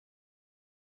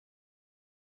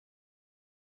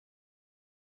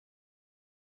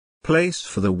Place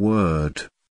for the word.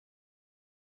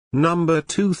 Number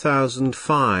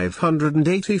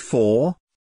 2584.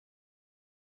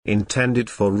 Intended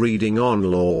for reading on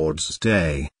Lord's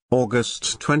Day,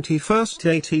 August 21,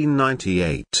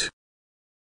 1898.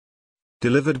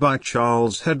 Delivered by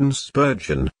Charles Haddon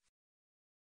Spurgeon.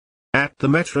 At the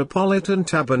Metropolitan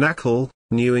Tabernacle,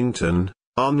 Newington,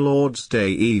 on Lord's Day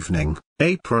evening,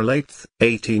 April 8,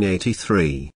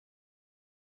 1883.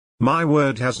 My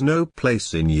word has no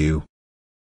place in you.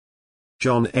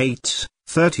 John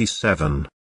 8:37.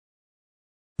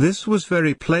 This was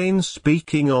very plain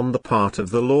speaking on the part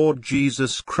of the Lord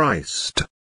Jesus Christ.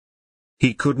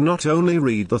 He could not only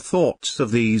read the thoughts of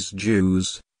these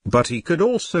Jews, but he could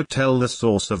also tell the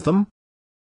source of them.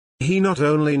 He not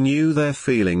only knew their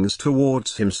feelings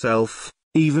towards himself,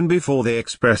 even before they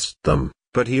expressed them,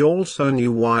 but he also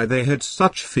knew why they had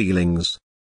such feelings.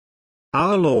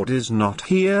 Our Lord is not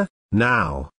here,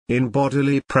 now, in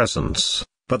bodily presence,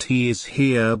 but he is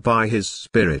here by his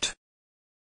Spirit.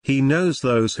 He knows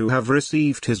those who have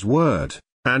received his word,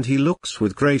 and he looks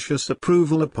with gracious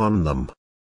approval upon them.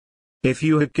 If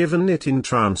you have given it in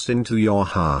trance into your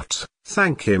heart,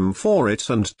 thank him for it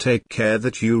and take care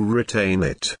that you retain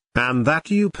it, and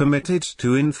that you permit it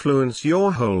to influence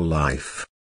your whole life.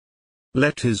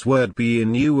 Let his word be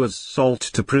in you as salt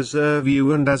to preserve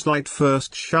you and as light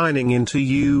first shining into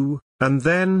you, and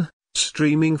then,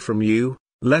 streaming from you,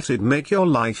 let it make your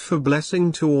life a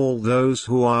blessing to all those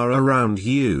who are around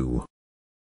you.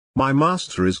 My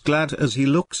Master is glad as he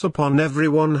looks upon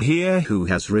everyone here who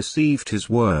has received his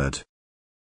word.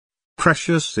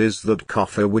 Precious is that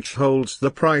coffer which holds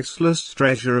the priceless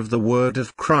treasure of the word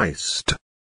of Christ.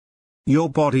 Your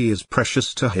body is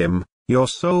precious to him. Your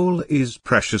soul is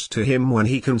precious to him when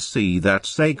he can see that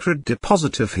sacred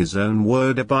deposit of his own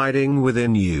word abiding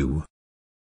within you.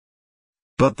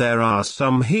 But there are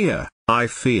some here, I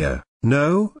fear,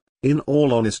 no, in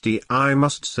all honesty I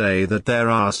must say that there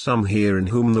are some here in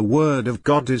whom the word of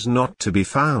God is not to be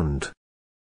found.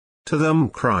 To them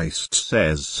Christ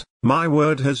says, my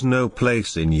word has no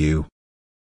place in you.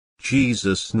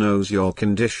 Jesus knows your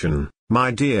condition,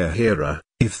 my dear hearer,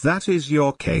 if that is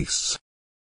your case.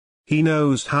 He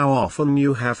knows how often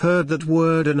you have heard that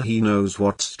word, and he knows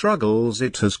what struggles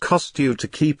it has cost you to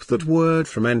keep that word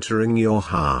from entering your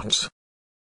heart.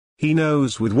 He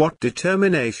knows with what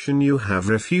determination you have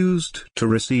refused to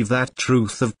receive that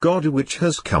truth of God which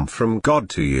has come from God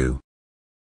to you.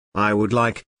 I would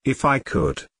like, if I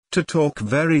could, to talk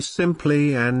very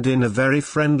simply and in a very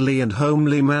friendly and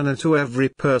homely manner to every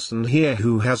person here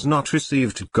who has not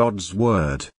received God's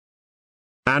word.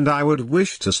 And I would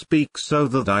wish to speak so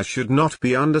that I should not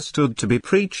be understood to be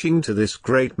preaching to this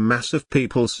great mass of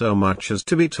people so much as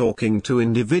to be talking to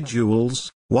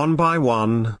individuals, one by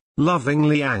one,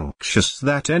 lovingly anxious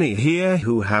that any here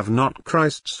who have not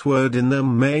Christ's word in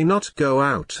them may not go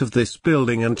out of this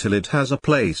building until it has a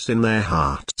place in their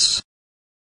hearts.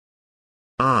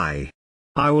 I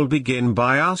will begin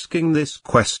by asking this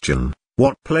question: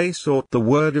 what place ought the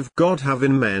word of God have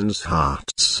in men's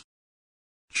hearts?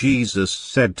 Jesus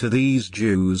said to these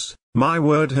Jews, my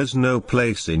word has no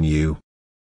place in you.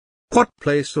 What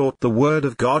place ought the word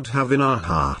of God have in our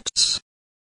hearts?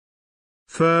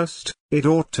 First, it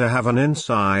ought to have an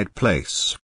inside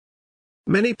place.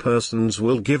 Many persons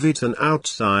will give it an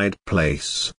outside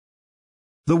place.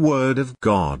 The word of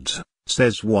God,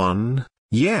 says one,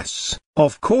 yes,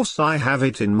 of course I have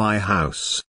it in my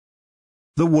house.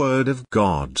 The word of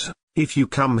God, if you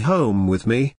come home with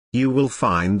me, you will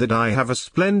find that I have a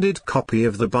splendid copy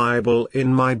of the Bible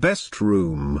in my best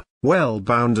room, well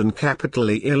bound and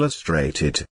capitally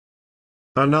illustrated.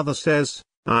 Another says,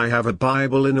 I have a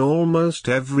Bible in almost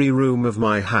every room of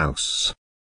my house.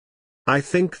 I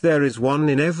think there is one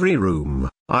in every room,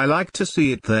 I like to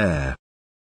see it there.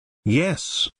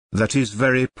 Yes, that is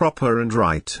very proper and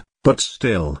right, but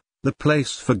still, the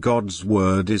place for God's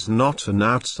word is not an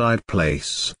outside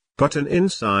place, but an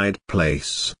inside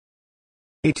place.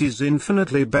 It is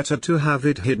infinitely better to have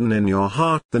it hidden in your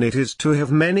heart than it is to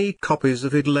have many copies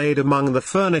of it laid among the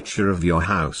furniture of your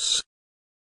house.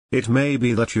 It may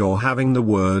be that your having the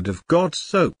word of God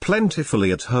so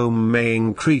plentifully at home may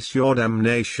increase your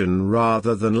damnation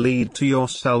rather than lead to your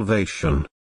salvation.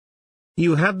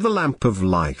 You had the lamp of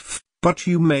life, but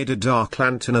you made a dark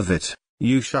lantern of it.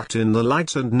 You shut in the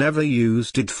light and never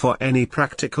used it for any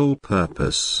practical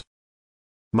purpose.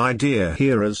 My dear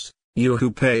hearers, you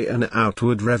who pay an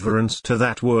outward reverence to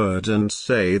that word and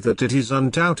say that it is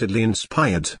undoubtedly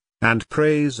inspired, and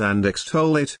praise and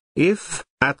extol it, if,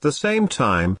 at the same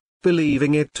time,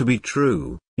 believing it to be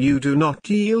true, you do not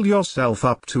yield yourself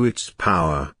up to its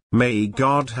power, May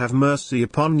God have mercy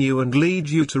upon you and lead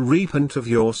you to repent of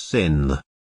your sin.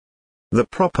 The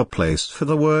proper place for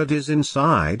the word is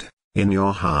inside, in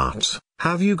your heart.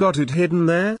 Have you got it hidden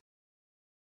there?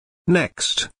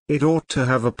 Next, it ought to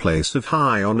have a place of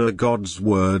high honor. God's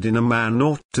word in a man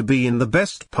ought to be in the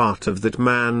best part of that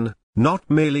man, not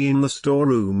merely in the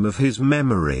storeroom of his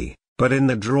memory, but in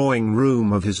the drawing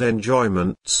room of his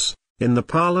enjoyments, in the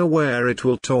parlor where it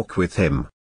will talk with him.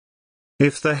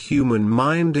 If the human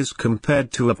mind is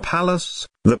compared to a palace,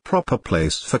 the proper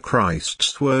place for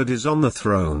Christ's word is on the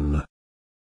throne.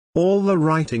 All the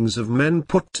writings of men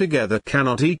put together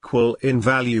cannot equal in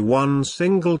value one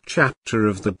single chapter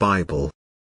of the Bible.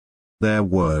 Their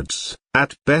words,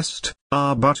 at best,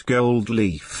 are but gold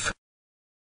leaf.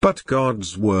 But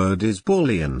God's word is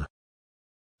bullion.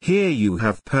 Here you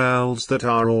have pearls that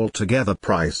are altogether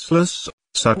priceless,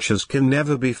 such as can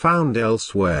never be found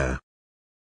elsewhere.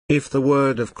 If the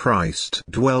word of Christ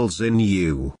dwells in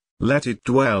you, let it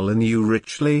dwell in you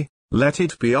richly. Let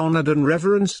it be honored and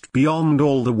reverenced beyond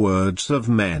all the words of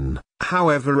men,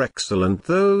 however excellent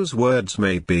those words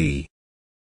may be.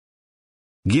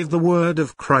 Give the word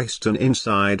of Christ an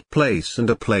inside place and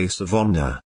a place of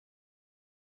honor.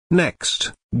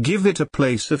 Next, give it a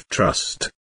place of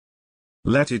trust.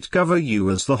 Let it cover you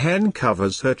as the hen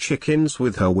covers her chickens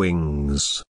with her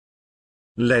wings.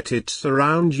 Let it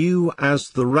surround you as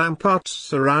the ramparts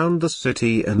surround the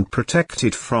city and protect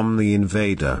it from the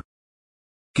invader.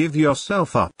 Give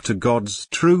yourself up to God's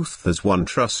truth as one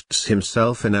trusts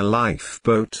himself in a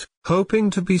lifeboat, hoping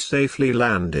to be safely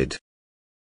landed.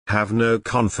 Have no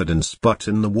confidence but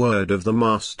in the word of the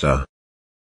Master.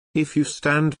 If you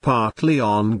stand partly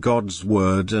on God's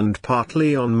word and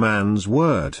partly on man's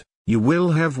word, you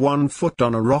will have one foot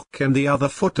on a rock and the other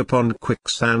foot upon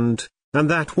quicksand, and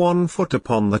that one foot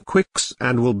upon the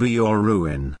quicksand will be your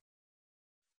ruin.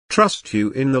 Trust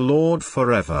you in the Lord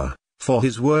forever. For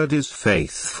his word is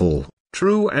faithful,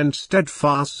 true and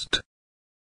steadfast.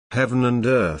 Heaven and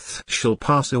earth shall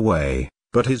pass away,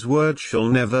 but his word shall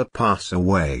never pass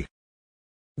away.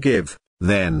 Give,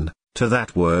 then, to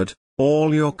that word,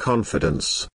 all your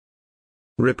confidence.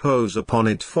 Repose upon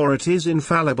it, for it is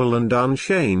infallible and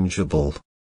unchangeable.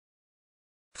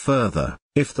 Further,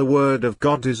 if the word of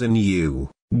God is in you,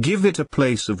 give it a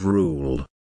place of rule.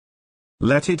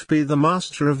 Let it be the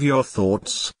master of your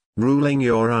thoughts, ruling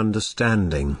your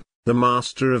understanding, the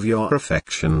master of your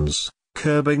affections,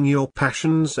 curbing your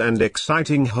passions and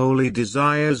exciting holy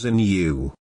desires in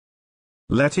you.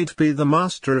 Let it be the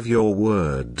master of your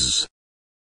words.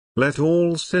 Let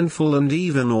all sinful and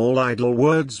even all idle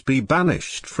words be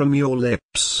banished from your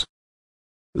lips.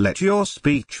 Let your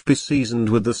speech be seasoned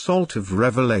with the salt of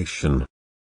revelation.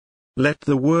 Let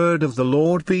the word of the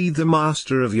Lord be the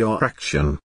master of your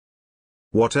action.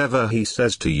 Whatever he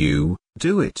says to you,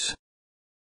 do it.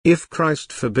 If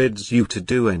Christ forbids you to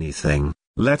do anything,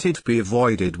 let it be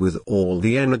avoided with all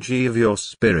the energy of your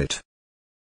spirit.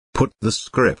 Put the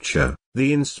Scripture,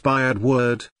 the inspired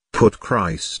word, put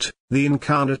Christ, the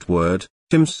incarnate word,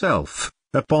 himself,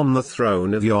 upon the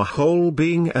throne of your whole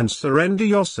being and surrender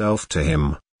yourself to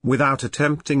him, without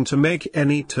attempting to make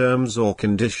any terms or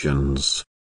conditions.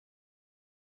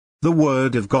 The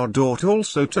word of God ought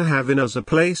also to have in us a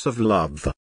place of love.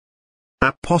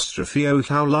 Oh,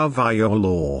 how love I your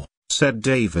law, said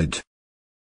David.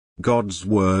 God's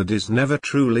word is never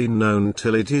truly known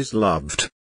till it is loved.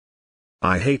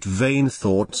 I hate vain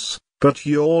thoughts, but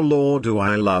your law do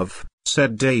I love,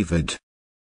 said David.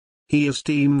 He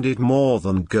esteemed it more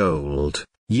than gold,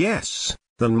 yes,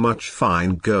 than much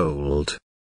fine gold.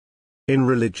 In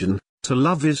religion, to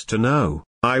love is to know.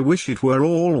 I wish it were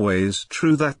always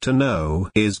true that to know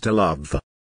is to love.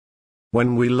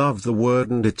 When we love the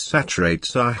word and it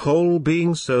saturates our whole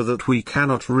being so that we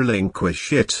cannot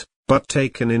relinquish it, but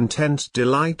take an intense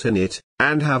delight in it,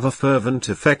 and have a fervent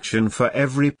affection for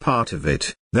every part of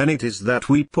it, then it is that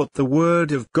we put the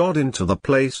word of God into the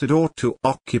place it ought to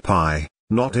occupy,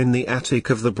 not in the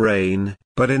attic of the brain,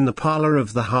 but in the parlor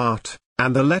of the heart,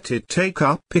 and let it take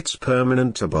up its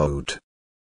permanent abode.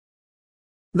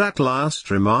 That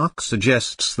last remark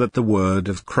suggests that the word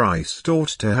of Christ ought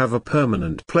to have a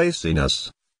permanent place in us.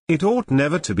 It ought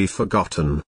never to be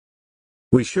forgotten.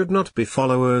 We should not be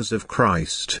followers of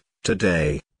Christ,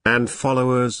 today, and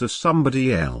followers of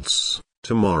somebody else,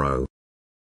 tomorrow.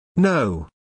 No.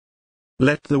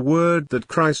 Let the word that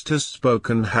Christ has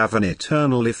spoken have an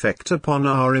eternal effect upon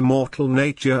our immortal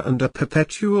nature and a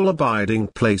perpetual abiding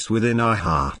place within our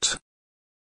heart.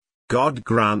 God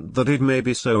grant that it may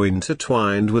be so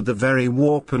intertwined with the very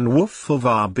warp and woof of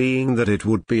our being that it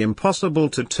would be impossible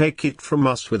to take it from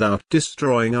us without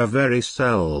destroying our very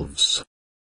selves.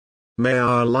 May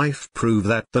our life prove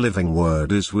that the living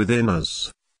Word is within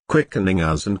us, quickening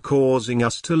us and causing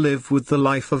us to live with the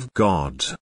life of God.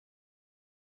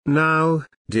 Now,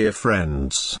 dear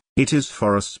friends, it is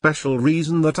for a special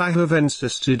reason that I have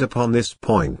insisted upon this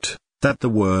point, that the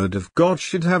Word of God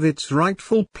should have its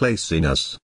rightful place in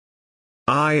us.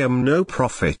 I am no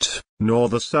prophet, nor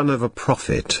the son of a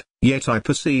prophet, yet I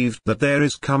perceived that there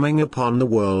is coming upon the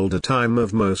world a time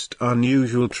of most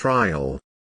unusual trial.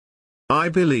 I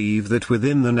believe that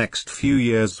within the next few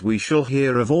years we shall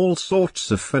hear of all sorts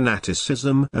of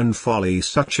fanaticism and folly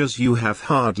such as you have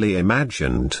hardly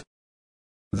imagined.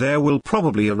 There will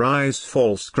probably arise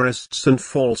false Christs and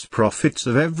false prophets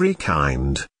of every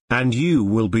kind, and you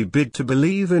will be bid to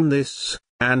believe in this,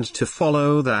 and to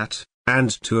follow that, and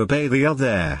to obey the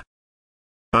other.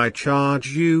 I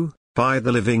charge you, by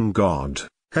the living God,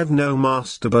 have no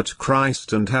master but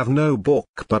Christ and have no book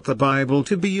but the Bible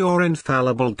to be your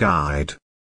infallible guide.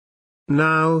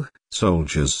 Now,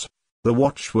 soldiers, the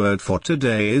watchword for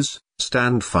today is,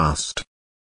 stand fast.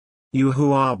 You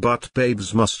who are but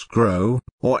babes must grow,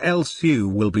 or else you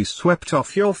will be swept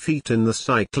off your feet in the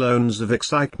cyclones of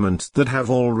excitement that have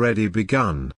already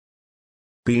begun.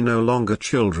 Be no longer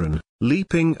children,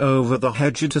 leaping over the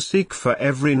hedge to seek for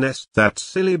every nest that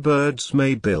silly birds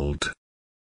may build.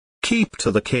 Keep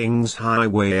to the King's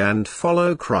highway and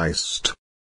follow Christ.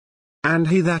 And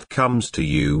he that comes to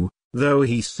you, though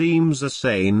he seems a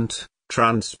saint,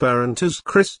 transparent as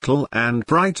crystal and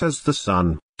bright as the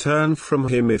sun, turn from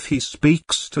him if he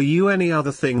speaks to you any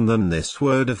other thing than this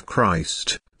word of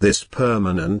Christ, this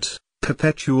permanent,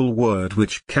 perpetual word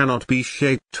which cannot be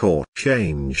shaped or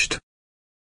changed.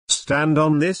 Stand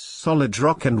on this solid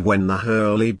rock, and when the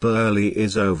hurly-burly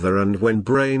is over and when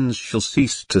brains shall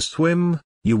cease to swim,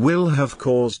 you will have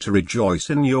cause to rejoice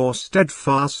in your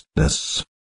steadfastness.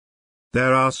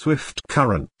 There are swift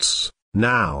currents,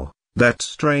 now, that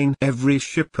strain every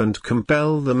ship and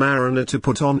compel the mariner to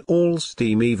put on all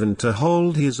steam even to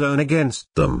hold his own against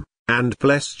them, and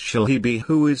blessed shall he be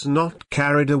who is not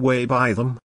carried away by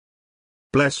them.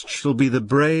 Blessed shall be the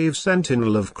brave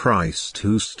sentinel of Christ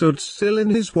who stood still in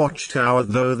his watchtower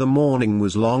though the morning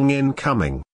was long in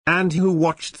coming, and who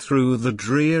watched through the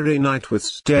dreary night with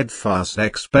steadfast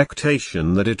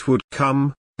expectation that it would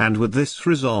come, and with this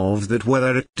resolve that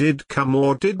whether it did come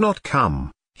or did not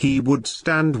come, he would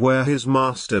stand where his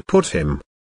master put him.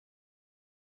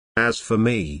 As for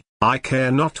me, I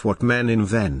care not what men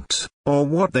invent, or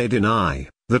what they deny,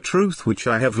 the truth which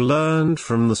I have learned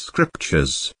from the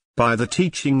Scriptures, by the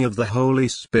teaching of the Holy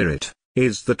Spirit,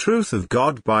 is the truth of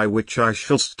God by which I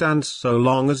shall stand so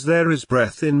long as there is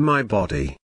breath in my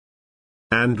body.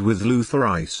 And with Luther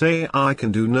I say I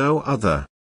can do no other.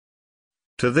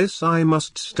 To this I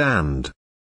must stand.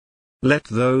 Let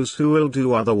those who will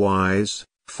do otherwise,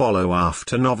 follow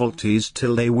after novelties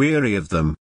till they weary of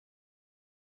them.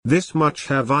 This much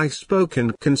have I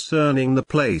spoken concerning the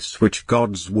place which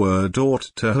God's word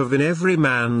ought to have in every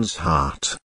man's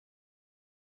heart.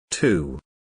 2.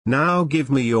 Now give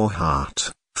me your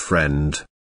heart, friend.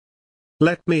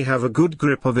 Let me have a good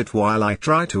grip of it while I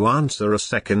try to answer a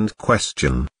second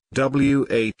question.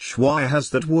 Why has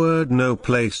that word no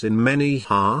place in many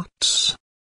hearts?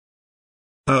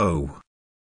 Oh,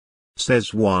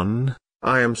 says one,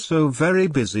 I am so very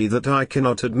busy that I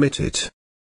cannot admit it.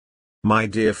 My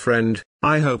dear friend,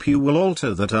 I hope you will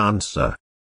alter that answer.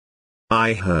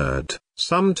 I heard,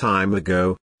 some time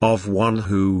ago, of one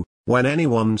who, when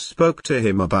anyone spoke to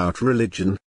him about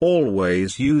religion,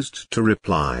 always used to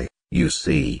reply, you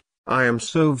see, I am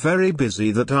so very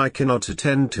busy that I cannot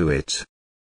attend to it.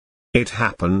 It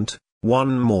happened,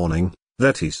 one morning,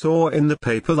 that he saw in the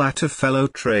paper that a fellow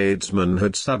tradesman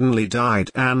had suddenly died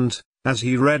and, as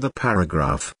he read the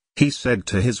paragraph, he said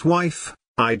to his wife,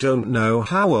 I don't know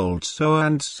how old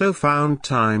so-and-so found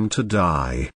time to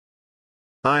die.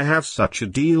 I have such a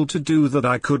deal to do that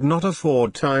I could not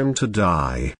afford time to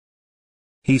die.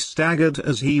 He staggered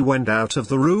as he went out of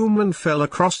the room and fell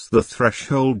across the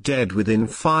threshold dead within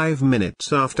 5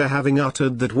 minutes after having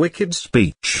uttered that wicked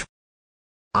speech.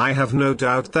 I have no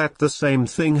doubt that the same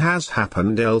thing has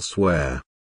happened elsewhere.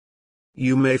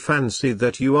 You may fancy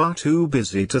that you are too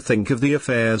busy to think of the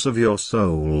affairs of your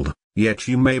soul, yet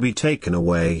you may be taken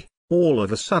away, all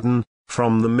of a sudden,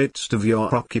 from the midst of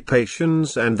your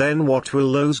occupations, and then what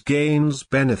will those gains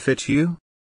benefit you?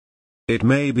 It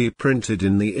may be printed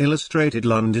in the Illustrated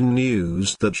London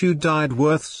News that you died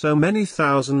worth so many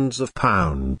thousands of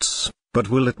pounds, but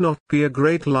will it not be a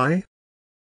great lie?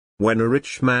 When a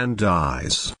rich man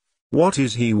dies, what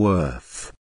is he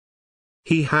worth?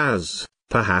 He has,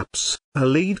 perhaps, a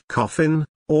lead coffin,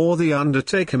 or the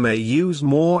undertaker may use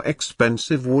more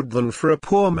expensive wood than for a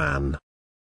poor man.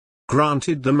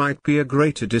 Granted, there might be a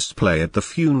greater display at the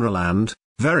funeral and,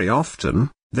 very often,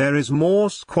 there is more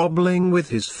squabbling with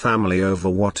his family over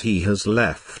what he has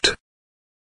left.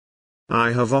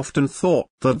 I have often thought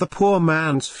that the poor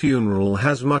man's funeral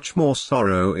has much more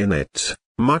sorrow in it,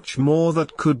 much more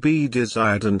that could be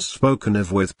desired and spoken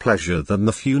of with pleasure than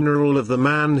the funeral of the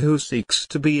man who seeks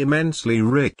to be immensely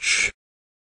rich.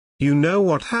 You know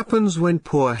what happens when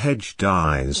poor Hedge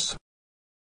dies.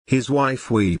 His wife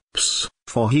weeps,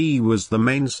 for he was the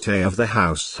mainstay of the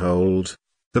household,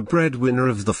 the breadwinner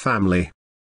of the family.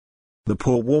 The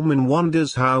poor woman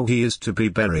wonders how he is to be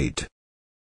buried.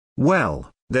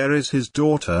 Well, there is his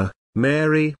daughter,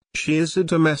 Mary. She is a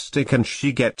domestic and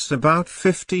she gets about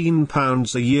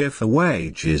 £15 a year for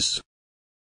wages.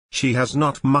 She has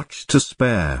not much to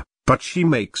spare, but she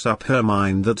makes up her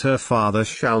mind that her father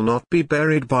shall not be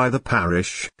buried by the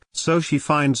parish, so she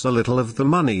finds a little of the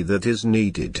money that is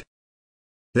needed.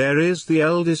 There is the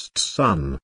eldest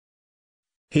son.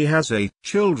 He has 8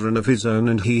 children of his own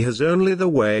and he has only the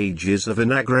wages of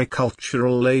an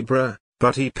agricultural labourer,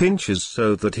 but he pinches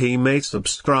so that he may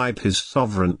subscribe his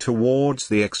sovereign towards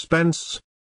the expense.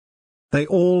 They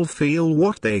all feel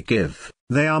what they give,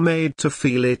 they are made to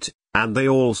feel it, and they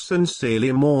all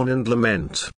sincerely mourn and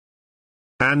lament.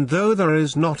 And though there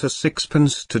is not a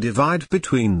sixpence to divide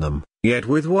between them, yet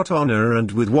with what honour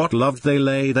and with what love they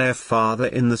lay their father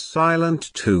in the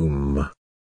silent tomb.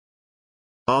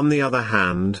 On the other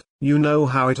hand, you know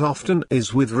how it often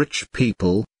is with rich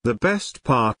people. The best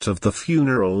part of the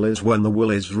funeral is when the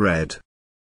will is read.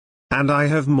 And I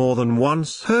have more than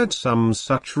once heard some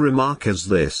such remark as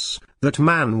this, that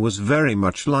man was very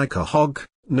much like a hog,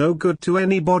 no good to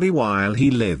anybody while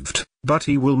he lived, but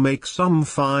he will make some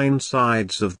fine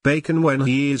sides of bacon when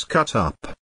he is cut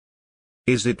up.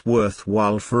 Is it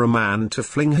worthwhile for a man to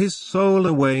fling his soul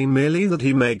away merely that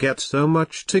he may get so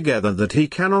much together that he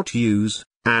cannot use,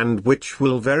 and which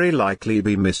will very likely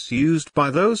be misused by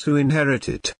those who inherit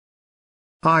it?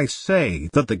 I say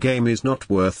that the game is not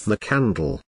worth the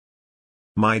candle.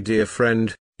 My dear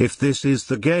friend, if this is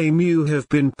the game you have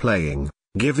been playing,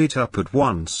 give it up at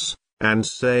once, and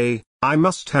say, I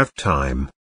must have time.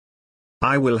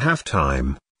 I will have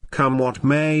time, come what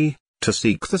may, to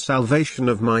seek the salvation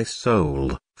of my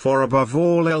soul, for above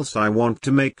all else I want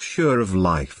to make sure of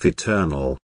life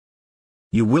eternal.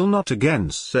 You will not again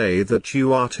say that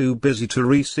you are too busy to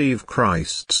receive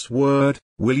Christ's word,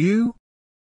 will you?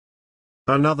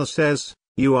 Another says,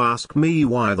 you ask me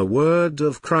why the word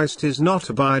of Christ is not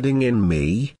abiding in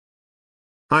me?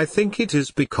 I think it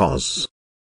is because.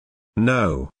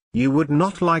 No, you would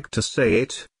not like to say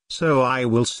it, so I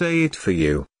will say it for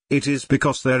you. It is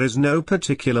because there is no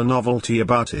particular novelty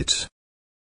about it.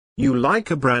 You like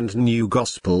a brand new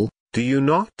gospel, do you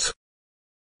not?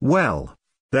 Well,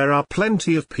 there are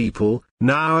plenty of people,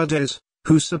 nowadays,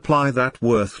 who supply that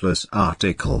worthless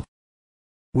article.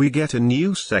 We get a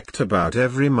new sect about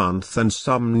every month and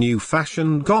some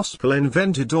new-fashioned gospel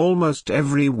invented almost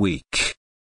every week.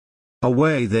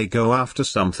 Away they go after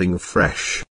something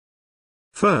fresh.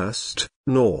 First,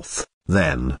 north,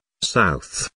 then,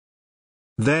 south.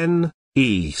 Then,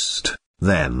 east,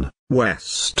 then,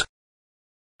 west.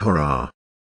 Hurrah!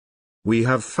 We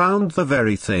have found the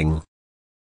very thing.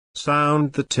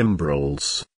 Sound the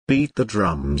timbrels, beat the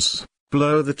drums,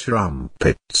 blow the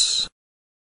trumpets.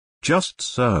 Just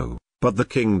so, but the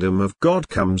kingdom of God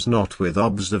comes not with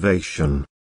observation.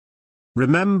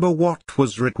 Remember what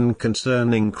was written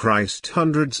concerning Christ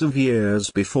hundreds of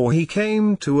years before he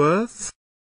came to earth.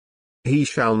 He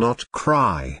shall not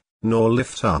cry, nor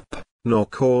lift up, nor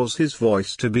cause his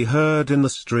voice to be heard in the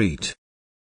street.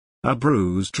 A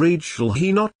bruised reed shall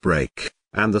he not break,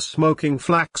 and the smoking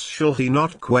flax shall he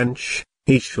not quench,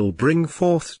 he shall bring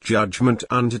forth judgment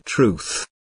unto truth.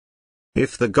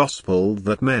 If the gospel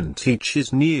that men teach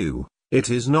is new, it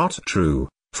is not true,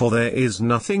 for there is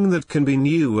nothing that can be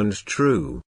new and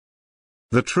true.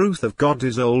 The truth of God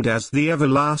is old as the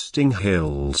everlasting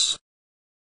hills.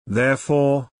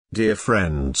 Therefore, dear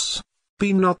friends,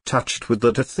 be not touched with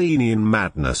that Athenian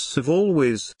madness of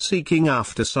always seeking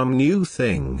after some new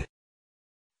thing.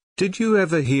 Did you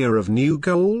ever hear of new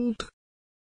gold?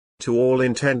 To all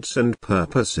intents and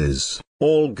purposes,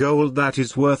 all gold that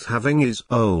is worth having is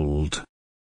old.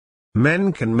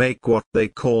 Men can make what they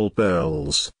call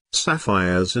pearls,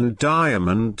 sapphires and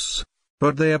diamonds,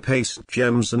 but they are paste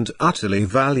gems and utterly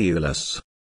valueless.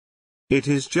 It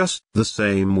is just the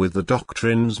same with the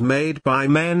doctrines made by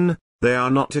men, they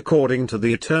are not according to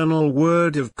the eternal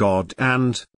word of God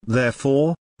and,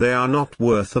 therefore, they are not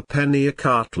worth a penny a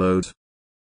cartload.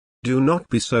 Do not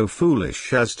be so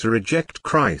foolish as to reject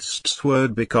Christ's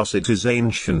word because it is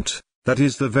ancient. That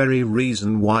is the very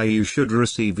reason why you should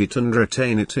receive it and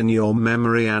retain it in your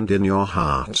memory and in your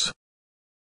heart.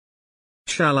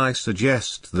 Shall I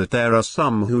suggest that there are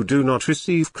some who do not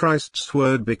receive Christ's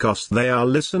word because they are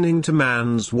listening to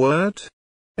man's word?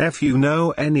 If you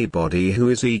know anybody who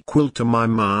is equal to my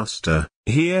master,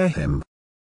 hear him.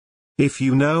 If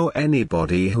you know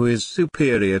anybody who is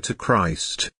superior to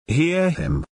Christ, hear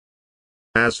him.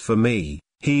 As for me,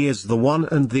 he is the one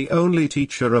and the only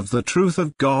teacher of the truth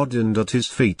of God, and at his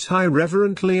feet I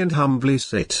reverently and humbly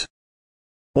sit.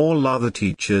 All other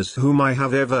teachers whom I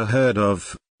have ever heard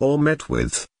of, or met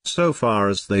with, so far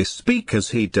as they speak as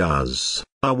he does,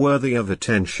 are worthy of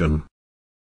attention.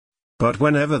 But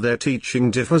whenever their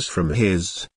teaching differs from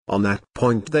his, on that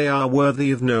point they are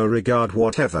worthy of no regard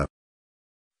whatever.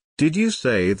 Did you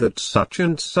say that such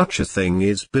and such a thing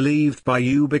is believed by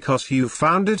you because you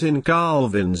found it in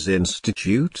Calvin's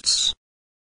Institutes?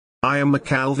 I am a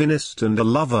Calvinist and a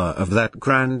lover of that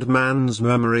grand man's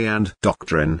memory and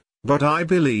doctrine, but I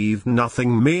believe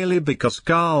nothing merely because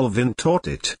Calvin taught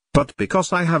it, but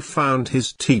because I have found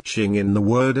his teaching in the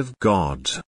Word of God.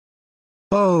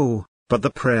 Oh, but the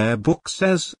prayer book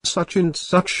says such and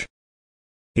such.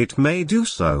 It may do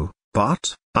so,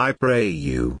 but, I pray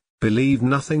you, believe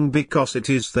nothing because it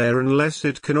is there unless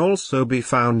it can also be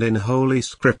found in Holy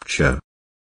Scripture.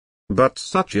 But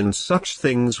such and such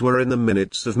things were in the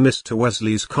minutes of Mr.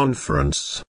 Wesley's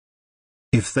conference.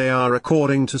 If they are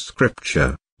according to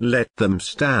Scripture, let them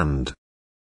stand.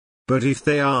 But if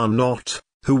they are not,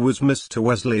 who was Mr.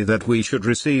 Wesley that we should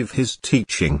receive his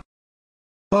teaching?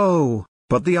 Oh,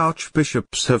 but the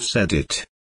archbishops have said it.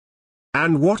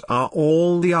 And what are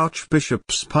all the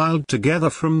archbishops piled together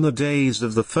from the days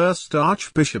of the first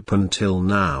archbishop until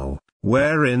now,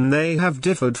 wherein they have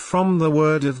differed from the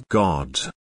word of God?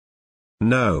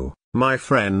 No, my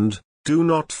friend, do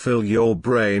not fill your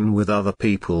brain with other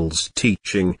people's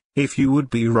teaching. If you would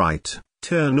be right,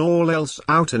 turn all else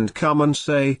out and come and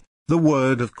say, the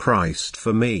word of Christ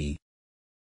for me.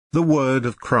 The word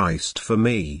of Christ for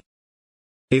me.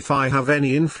 If I have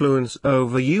any influence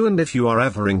over you, and if you are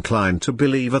ever inclined to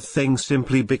believe a thing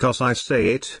simply because I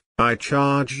say it, I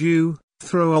charge you,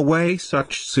 throw away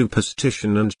such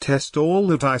superstition and test all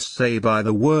that I say by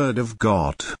the word of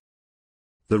God.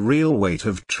 The real weight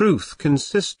of truth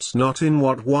consists not in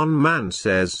what one man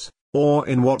says, or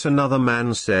in what another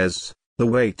man says. The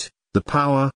weight, the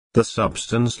power, the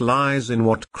substance lies in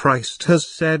what Christ has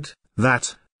said.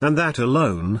 That, and that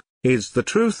alone, is the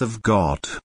truth of God.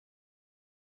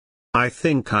 I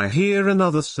think I hear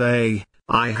another say,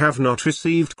 I have not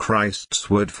received Christ's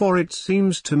word, for it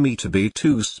seems to me to be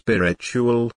too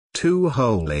spiritual, too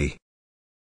holy.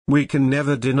 We can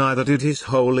never deny that it is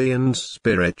holy and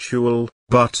spiritual,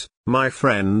 but, my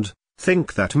friend,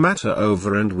 think that matter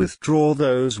over and withdraw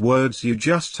those words you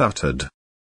just uttered.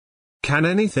 Can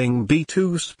anything be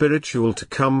too spiritual to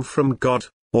come from God,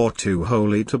 or too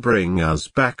holy to bring us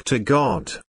back to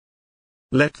God?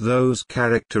 Let those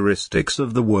characteristics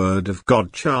of the Word of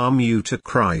God charm you to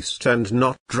Christ and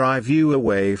not drive you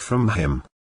away from Him.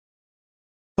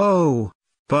 Oh,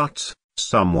 but,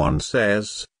 someone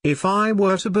says, if I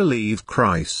were to believe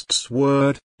Christ's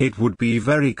Word, it would be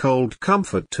very cold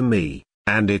comfort to me,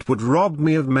 and it would rob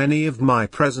me of many of my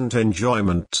present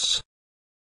enjoyments.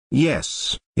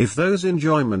 Yes, if those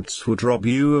enjoyments would rob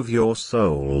you of your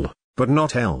soul, but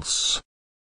not else.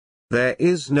 There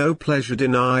is no pleasure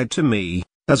denied to me,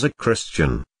 as a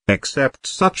Christian, except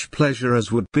such pleasure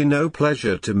as would be no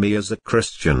pleasure to me as a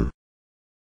Christian.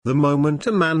 The moment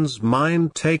a man's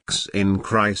mind takes in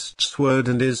Christ's word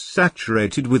and is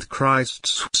saturated with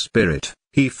Christ's Spirit,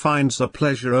 he finds a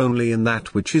pleasure only in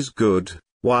that which is good,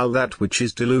 while that which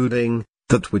is deluding,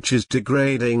 that which is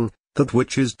degrading, that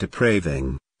which is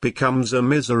depraving, becomes a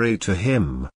misery to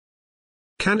him.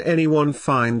 Can anyone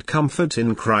find comfort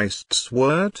in Christ's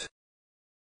word?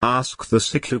 Ask the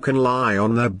sick who can lie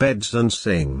on their beds and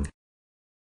sing.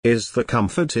 Is there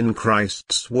comfort in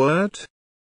Christ's word?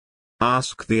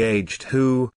 Ask the aged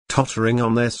who, tottering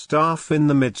on their staff in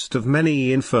the midst of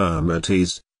many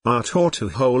infirmities, are taught to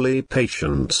holy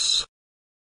patience.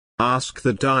 Ask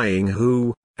the dying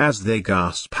who, as they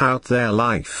gasp out their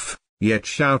life, yet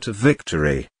shout of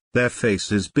victory, their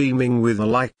faces beaming with the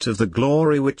light of the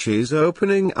glory which is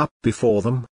opening up before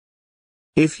them.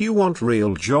 If you want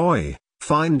real joy,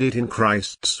 find it in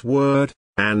Christ's word,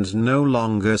 and no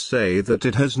longer say that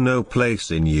it has no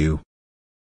place in you.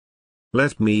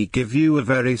 Let me give you a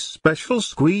very special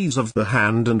squeeze of the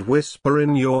hand and whisper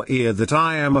in your ear that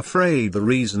I am afraid the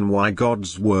reason why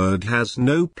God's word has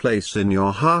no place in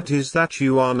your heart is that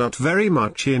you are not very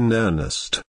much in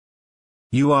earnest.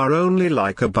 You are only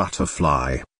like a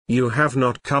butterfly. You have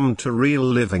not come to real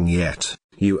living yet.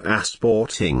 You are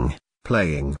sporting,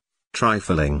 playing,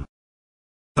 trifling.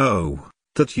 Oh,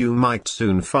 that you might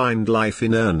soon find life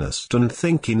in earnest and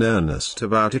think in earnest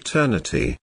about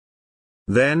eternity.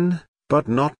 Then, but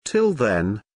not till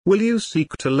then, will you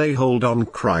seek to lay hold on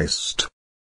Christ.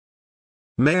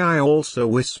 May I also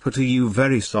whisper to you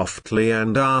very softly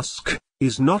and ask,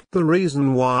 is not the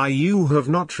reason why you have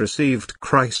not received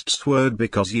Christ's word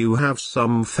because you have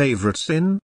some favorite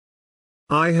sin?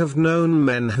 I have known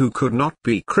men who could not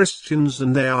be Christians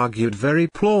and they argued very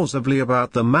plausibly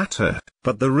about the matter,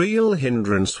 but the real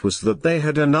hindrance was that they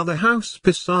had another house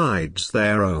besides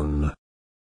their own.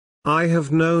 I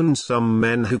have known some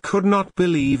men who could not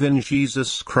believe in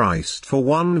Jesus Christ for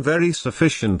one very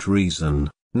sufficient reason,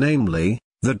 namely,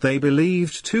 that they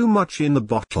believed too much in the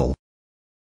bottle.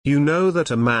 You know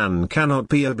that a man cannot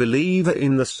be a believer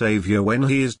in the Savior when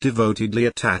he is devotedly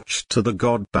attached to the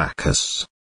god Bacchus.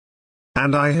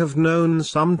 And I have known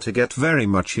some to get very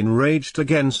much enraged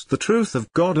against the truth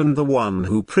of God and the one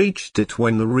who preached it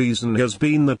when the reason has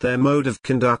been that their mode of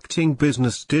conducting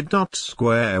business did not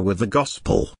square with the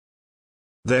gospel.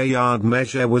 Their yard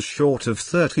measure was short of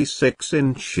 36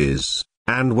 inches.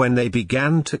 And when they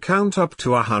began to count up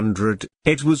to 100,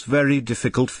 it was very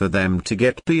difficult for them to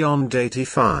get beyond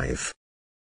 85.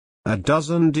 A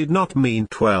dozen did not mean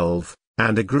 12,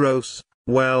 and a gross,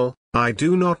 well, I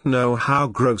do not know how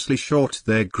grossly short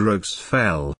their gross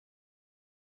fell.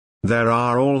 There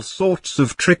are all sorts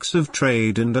of tricks of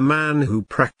trade, and a man who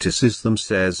practices them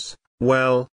says,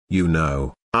 well, you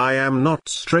know, I am not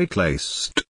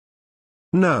straight-laced.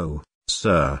 No,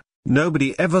 sir,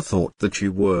 nobody ever thought that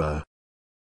you were.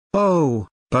 Oh,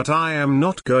 but I am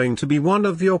not going to be one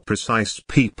of your precise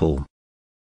people.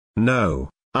 No,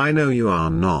 I know you are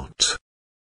not.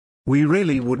 We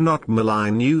really would not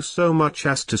malign you so much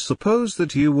as to suppose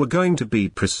that you were going to be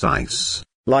precise,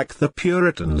 like the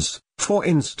Puritans, for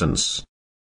instance.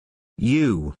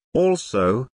 You,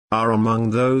 also, are among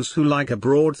those who like a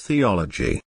broad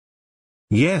theology.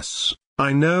 Yes,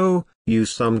 I know, you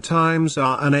sometimes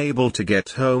are unable to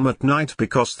get home at night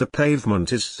because the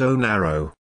pavement is so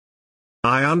narrow.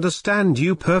 I understand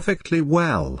you perfectly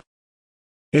well.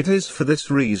 It is for this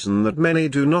reason that many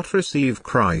do not receive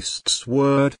Christ's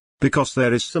word, because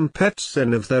there is some pet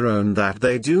sin of their own that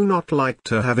they do not like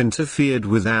to have interfered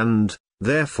with, and,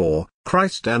 therefore,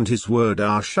 Christ and his word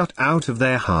are shut out of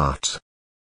their heart.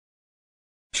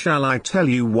 Shall I tell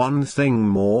you one thing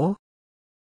more?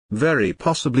 Very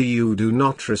possibly you do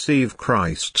not receive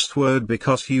Christ's word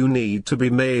because you need to be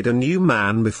made a new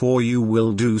man before you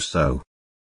will do so.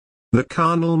 The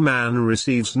carnal man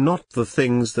receives not the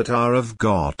things that are of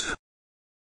God.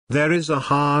 There is a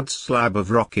hard slab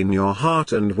of rock in your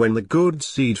heart, and when the good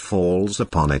seed falls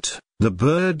upon it, the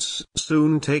birds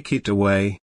soon take it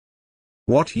away.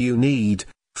 What you need,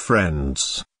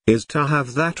 friends, is to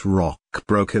have that rock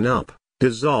broken up,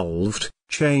 dissolved,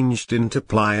 changed into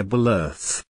pliable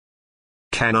earth.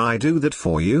 Can I do that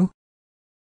for you?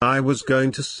 I was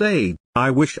going to say,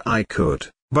 I wish I could,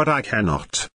 but I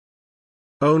cannot.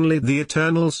 Only the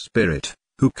eternal Spirit,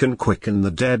 who can quicken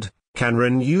the dead, can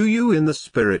renew you in the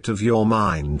spirit of your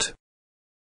mind.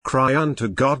 Cry unto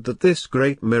God that this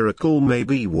great miracle may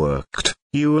be worked.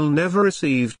 You will never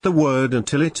receive the word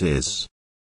until it is.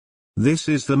 This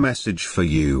is the message for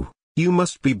you. You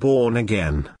must be born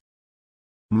again.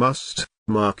 Must,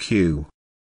 mark you.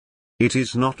 It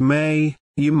is not may,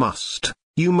 you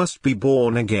must be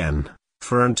born again,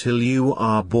 for until you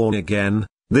are born again,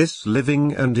 this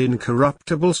living and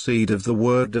incorruptible seed of the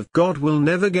Word of God will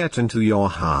never get into your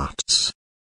hearts.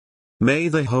 May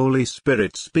the Holy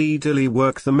Spirit speedily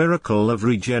work the miracle of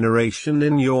regeneration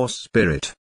in your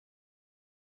spirit.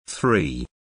 3.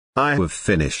 I have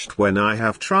finished when I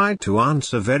have tried to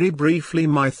answer very briefly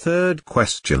my third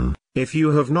question. If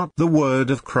you have not the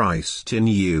Word of Christ in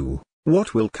you,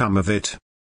 what will come of it?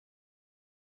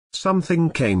 Something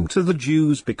came to the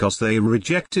Jews because they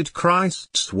rejected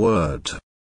Christ's word.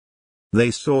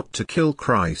 They sought to kill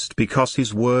Christ because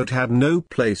his word had no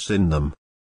place in them.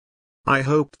 I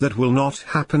hope that will not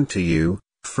happen to you,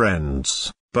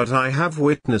 friends, but I have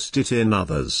witnessed it in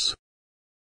others.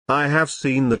 I have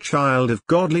seen the child of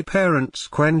godly parents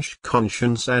quench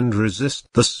conscience and resist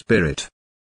the Spirit.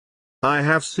 I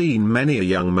have seen many a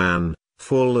young man,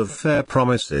 full of fair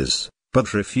promises,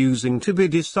 but refusing to be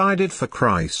decided for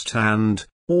Christ, and,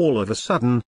 all of a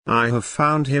sudden, I have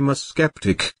found him a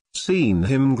skeptic, seen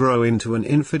him grow into an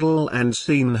infidel and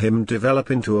seen him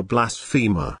develop into a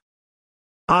blasphemer.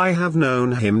 I have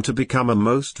known him to become a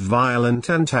most violent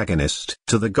antagonist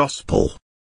to the gospel.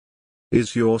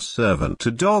 Is your servant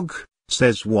a dog,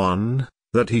 says one,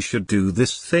 that he should do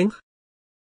this thing?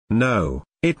 No,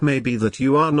 it may be that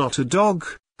you are not a dog,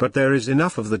 but there is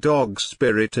enough of the dog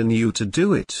spirit in you to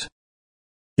do it.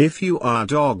 If you are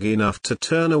dog enough to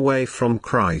turn away from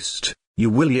Christ, you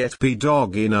will yet be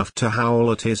dog enough to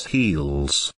howl at his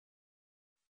heels.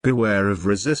 Beware of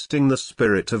resisting the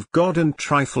Spirit of God and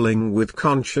trifling with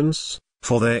conscience,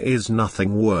 for there is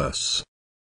nothing worse.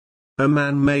 A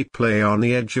man may play on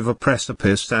the edge of a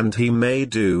precipice and he may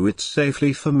do it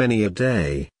safely for many a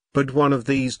day, but one of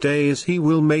these days he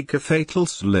will make a fatal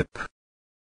slip.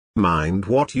 Mind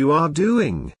what you are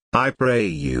doing, I pray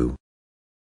you.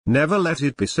 Never let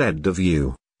it be said of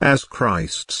you, as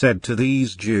Christ said to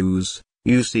these Jews,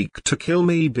 "You seek to kill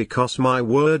me because my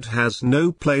word has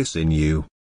no place in you."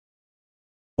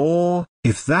 Or,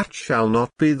 if that shall not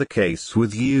be the case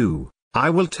with you, I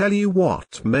will tell you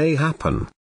what may happen.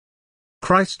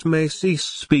 Christ may cease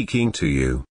speaking to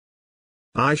you.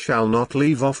 I shall not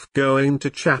leave off going to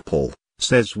chapel,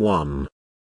 says one.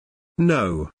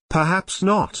 No, perhaps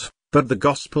not, but the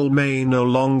gospel may no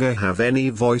longer have any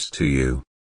voice to you.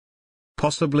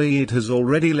 Possibly it has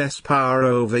already less power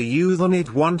over you than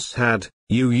it once had.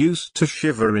 You used to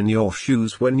shiver in your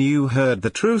shoes when you heard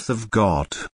the truth of God.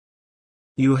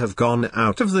 You have gone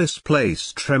out of this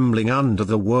place trembling under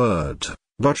the word,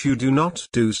 but you do not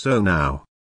do so now.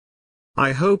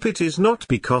 I hope it is not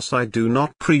because I do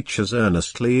not preach as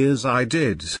earnestly as I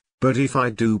did, but if I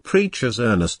do preach as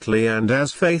earnestly and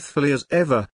as faithfully as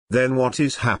ever, then what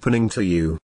is happening to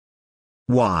you?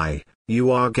 Why, you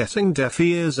are getting deaf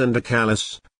ears and a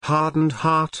callous, hardened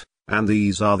heart, and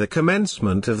these are the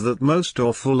commencement of that most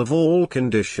awful of all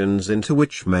conditions into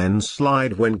which men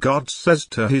slide when God says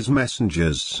to his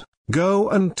messengers, "Go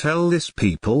and tell this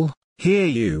people, hear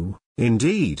you,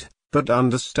 indeed, but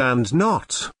understand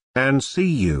not, and see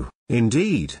you,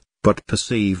 indeed, but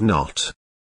perceive not.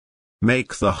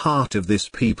 Make the heart of this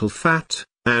people fat,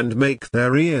 and make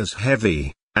their ears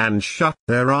heavy, and shut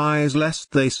their eyes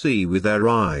lest they see with their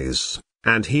eyes,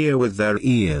 and hear with their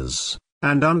ears,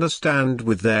 and understand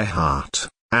with their heart,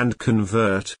 and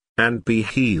convert, and be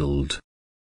healed."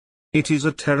 It is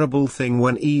a terrible thing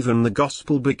when even the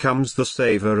gospel becomes the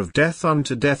savour of death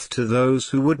unto death to those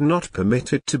who would not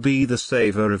permit it to be the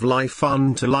savour of life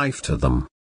unto life to them.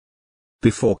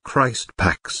 Before Christ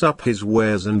packs up his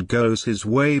wares and goes his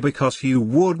way because you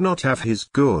would not have his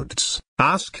goods,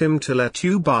 ask him to let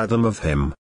you buy them of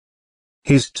him.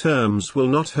 His terms will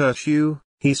not hurt you.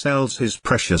 He sells his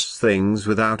precious things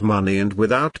without money and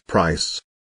without price.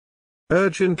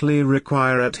 Urgently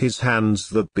require at his hands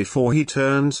that before he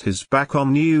turns his back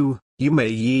on you, you may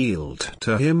yield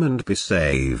to him and be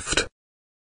saved.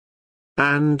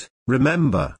 And,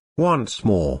 remember, once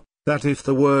more, that if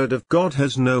the Word of God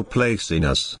has no place in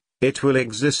us, it will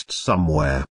exist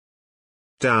somewhere.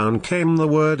 Down came the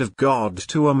Word of God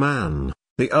to a man,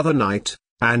 the other night,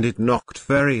 and it knocked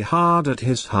very hard at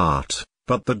his heart.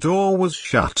 But the door was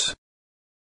shut.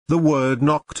 The word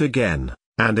knocked again,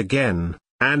 and again,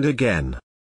 and again.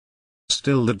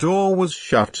 Still the door was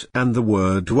shut and the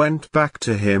word went back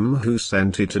to him who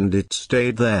sent it and it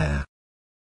stayed there.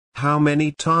 How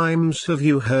many times have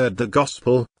you heard the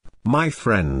gospel, my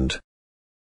friend?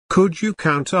 Could you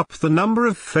count up the number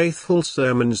of faithful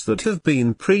sermons that have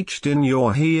been preached in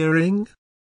your hearing?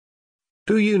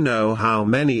 Do you know how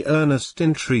many earnest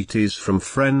entreaties from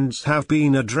friends have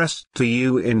been addressed to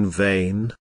you in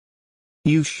vain?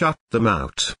 You shut them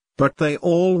out, but they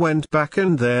all went back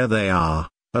and there they are,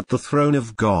 at the throne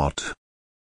of God.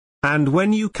 And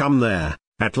when you come there,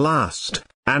 at last,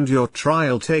 and your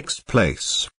trial takes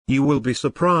place, you will be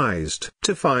surprised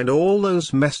to find all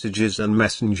those messages and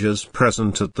messengers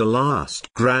present at the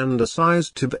last grand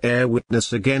assize to bear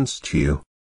witness against you.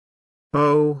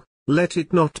 Oh, let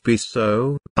it not be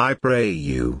so, I pray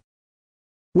you.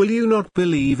 Will you not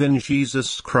believe in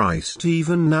Jesus Christ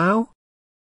even now?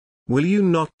 Will you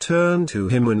not turn to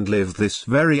him and live this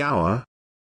very hour?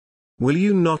 Will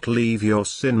you not leave your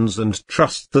sins and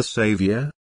trust the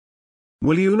Saviour?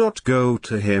 Will you not go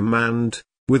to him and,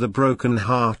 with a broken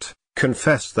heart,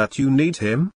 confess that you need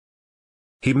him?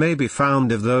 He may be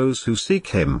found of those who seek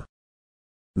him.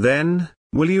 Then,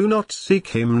 will you not seek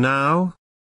him now?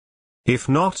 If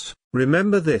not,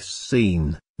 remember this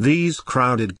scene, these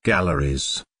crowded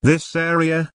galleries, this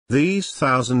area, these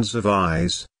thousands of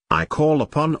eyes. I call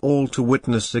upon all to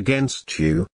witness against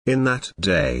you, in that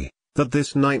day, that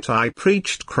this night I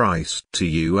preached Christ to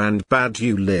you and bade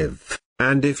you live,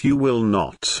 And if you will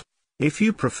not, if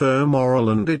you prefer moral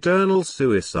and eternal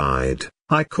suicide,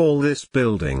 I call this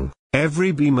building,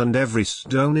 every beam and every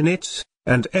stone in it,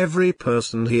 and every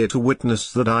person here to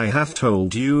witness that I have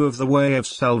told you of the way of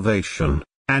salvation,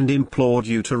 and implored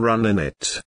you to run in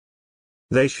it.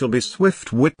 They shall be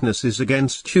swift witnesses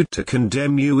against you to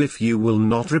condemn you if you will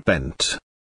not repent.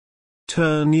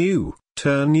 Turn you,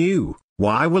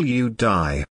 why will you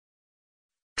die?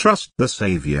 Trust the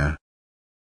Saviour.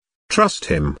 Trust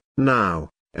Him,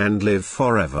 now, and live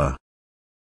forever.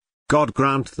 God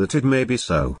grant that it may be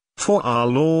so, for our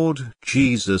Lord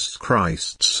Jesus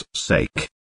Christ's sake.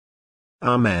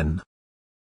 Amen.